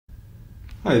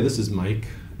Hi, this is Mike,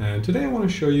 and today I want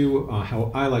to show you how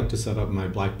I like to set up my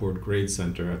Blackboard Grade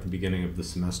Center at the beginning of the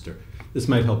semester. This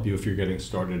might help you if you're getting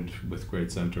started with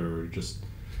Grade Center or just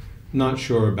not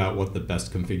sure about what the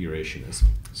best configuration is.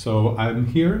 So I'm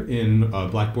here in a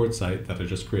Blackboard site that I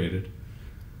just created,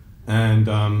 and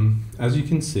as you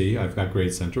can see, I've got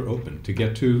Grade Center open. To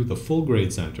get to the full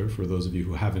Grade Center, for those of you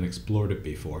who haven't explored it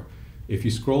before, if you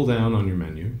scroll down on your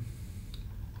menu,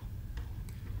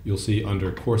 you'll see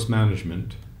under Course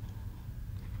Management,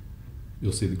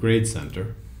 you'll see the Grade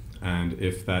Center, and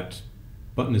if that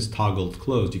button is toggled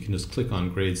closed, you can just click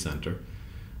on Grade Center,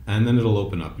 and then it'll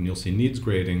open up, and you'll see Needs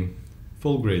Grading,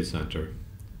 Full Grade Center,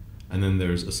 and then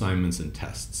there's Assignments and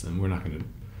Tests, and we're not going to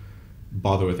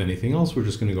bother with anything else, we're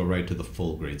just going to go right to the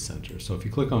Full Grade Center. So if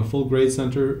you click on Full Grade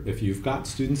Center, if you've got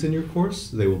students in your course,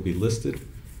 they will be listed,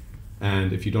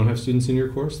 and if you don't have students in your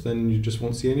course, then you just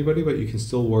won't see anybody, but you can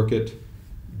still work it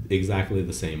exactly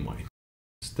the same way.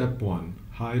 Step 1,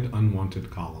 hide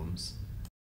unwanted columns.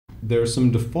 There are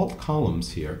some default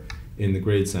columns here in the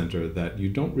Grade Center that you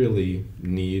don't really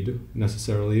need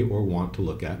necessarily or want to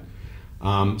look at.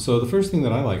 So the first thing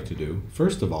that I like to do,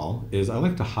 first of all, is I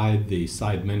like to hide the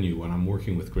side menu when I'm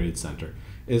working with Grade Center.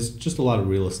 It's just a lot of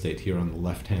real estate here on the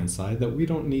left-hand side that we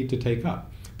don't need to take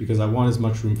up because I want as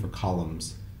much room for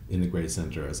columns in the Grade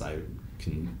Center as I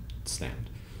can stand.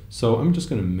 So I'm just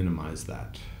going to minimize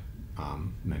that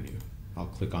menu. I'll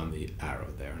click on the arrow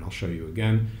there and I'll show you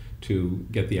again. To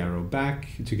get the arrow back,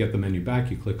 to get the menu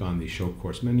back, you click on the Show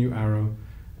Course Menu arrow,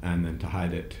 and then to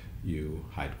hide it, you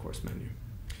hide Course Menu.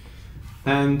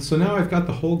 And so now I've got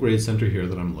the whole Grade Center here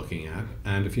that I'm looking at,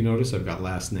 and if you notice I've got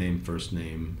last name, first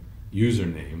name,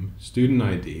 username, student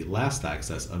ID, last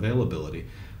access, availability,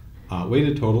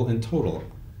 weighted total, and total.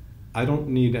 I don't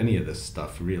need any of this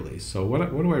stuff really, so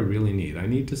what do I really need? I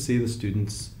need to see the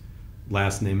student's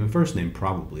last name and first name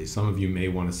probably. Some of you may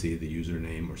want to see the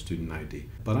username or student ID,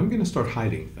 but I'm going to start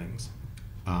hiding things.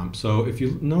 So if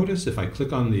you notice, if I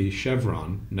click on the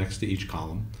chevron next to each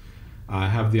column, I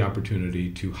have the opportunity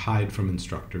to hide from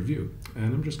instructor view.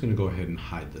 And I'm just going to go ahead and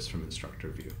hide this from instructor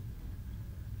view.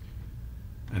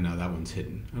 And now that one's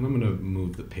hidden. And I'm going to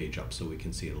move the page up so we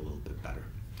can see it a little bit better.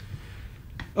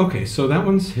 Okay, so that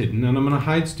one's hidden, and I'm going to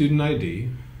hide student ID.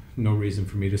 No reason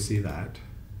for me to see that.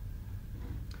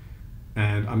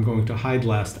 And I'm going to hide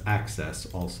last access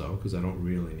also, because I don't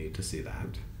really need to see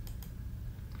that.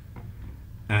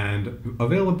 And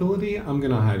availability, I'm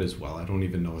going to hide as well. I don't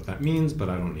even know what that means, but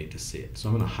I don't need to see it. So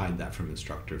I'm going to hide that from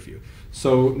instructor view.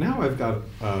 So now I've got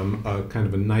a kind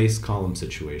of a nice column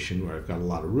situation where I've got a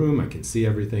lot of room, I can see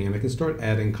everything, and I can start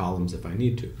adding columns if I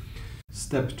need to.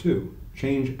 Step 2,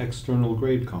 change external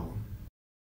grade column.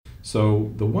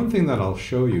 So the one thing that I'll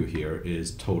show you here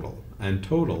is total. And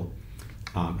total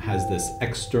has this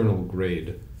external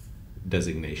grade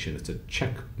designation. It's a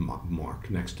check mark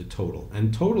next to total.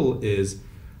 And total is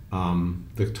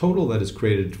the total that is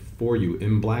created for you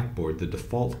in Blackboard. The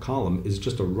default column is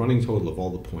just a running total of all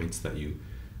the points that you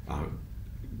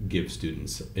give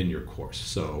students in your course.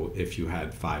 So if you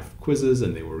had 5 quizzes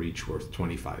and they were each worth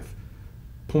 25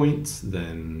 points,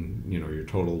 then your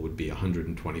total would be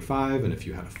 125, and if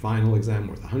you had a final exam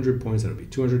worth 100 points, then it would be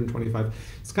 225.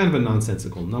 It's kind of a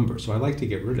nonsensical number, so I like to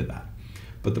get rid of that.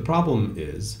 But the problem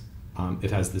is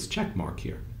it has this check mark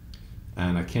here,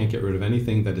 and I can't get rid of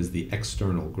anything that is the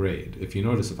external grade. If you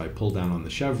notice, if I pull down on the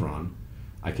chevron,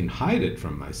 I can hide it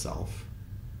from myself,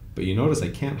 but you notice I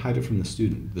can't hide it from the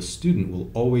student. The student will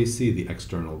always see the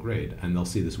external grade, and they'll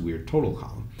see this weird total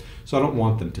column. So I don't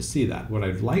want them to see that. What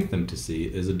I'd like them to see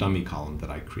is a dummy column that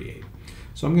I create.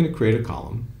 So I'm going to create a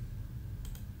column,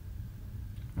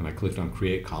 and I clicked on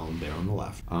Create Column there on the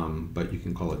left, but you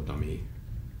can call it Dummy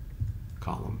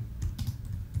Column.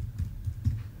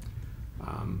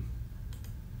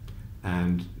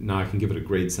 And now I can give it a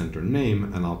Grade Center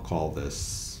name, and I'll call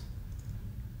this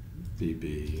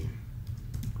BB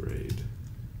Grade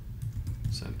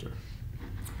Center.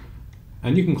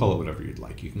 And you can call it whatever you'd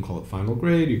like. You can call it final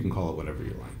grade, you can call it whatever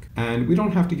you like. And we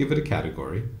don't have to give it a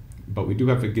category, but we do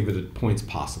have to give it a points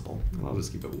possible. And I'll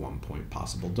just give it 1 point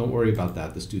possible. Don't worry about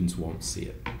that, the students won't see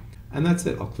it. And that's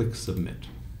it, I'll click Submit.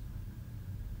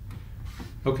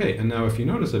 Okay, and now if you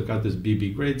notice, I've got this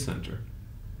BB Grade Center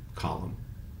column,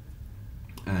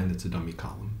 and it's a dummy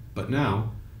column. But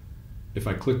now, if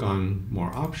I click on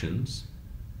More Options,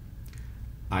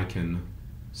 I can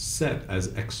set as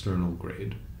external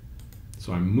grade.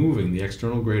 So I'm moving the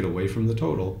external grade away from the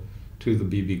total to the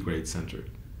BB Grade Center.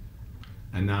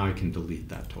 And now I can delete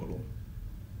that total.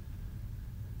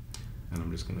 And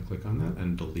I'm just going to click on that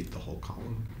and delete the whole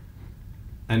column.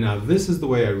 And now this is the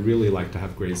way I really like to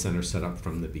have Grade Center set up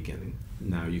from the beginning.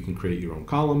 Now you can create your own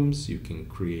columns, you can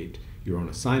create your own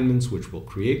assignments, which will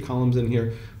create columns in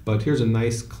here, but here's a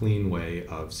nice clean way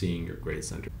of seeing your Grade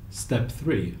Center. Step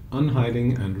 3,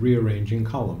 unhiding and rearranging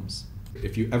columns.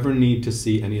 If you ever need to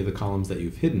see any of the columns that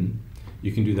you've hidden,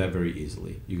 you can do that very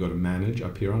easily. You go to Manage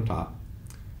up here on top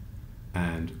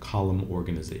and Column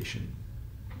Organization.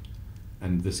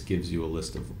 And this gives you a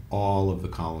list of all of the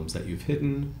columns that you've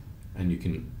hidden, and you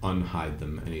can unhide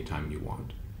them anytime you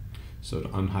want. So to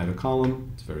unhide a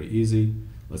column, it's very easy.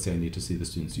 Let's say I need to see the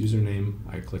student's username.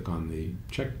 I click on the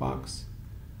checkbox,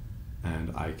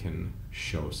 and I can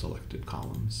show selected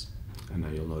columns. And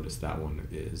now you'll notice that one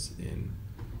is in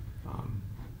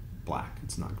black.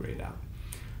 It's not grayed out.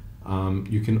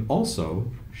 You can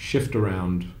also shift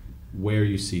around where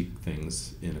you see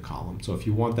things in a column. So if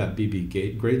you want that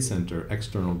BB Grade Center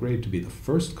external grade to be the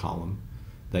first column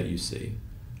that you see,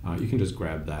 you can just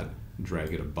grab that,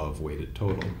 drag it above weighted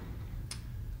total,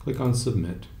 click on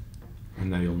Submit, and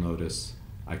now you'll notice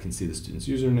I can see the student's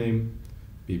username.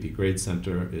 BB Grade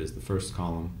Center is the first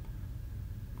column,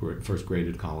 first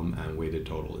graded column, and weighted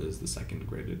total is the second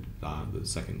graded,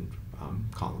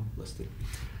 column listed.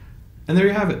 And there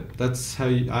you have it. That's how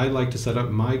I like to set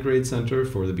up my Grade Center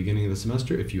for the beginning of the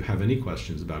semester. If you have any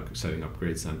questions about setting up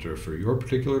Grade Center for your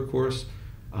particular course,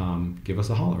 give us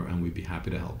a holler and we'd be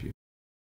happy to help you.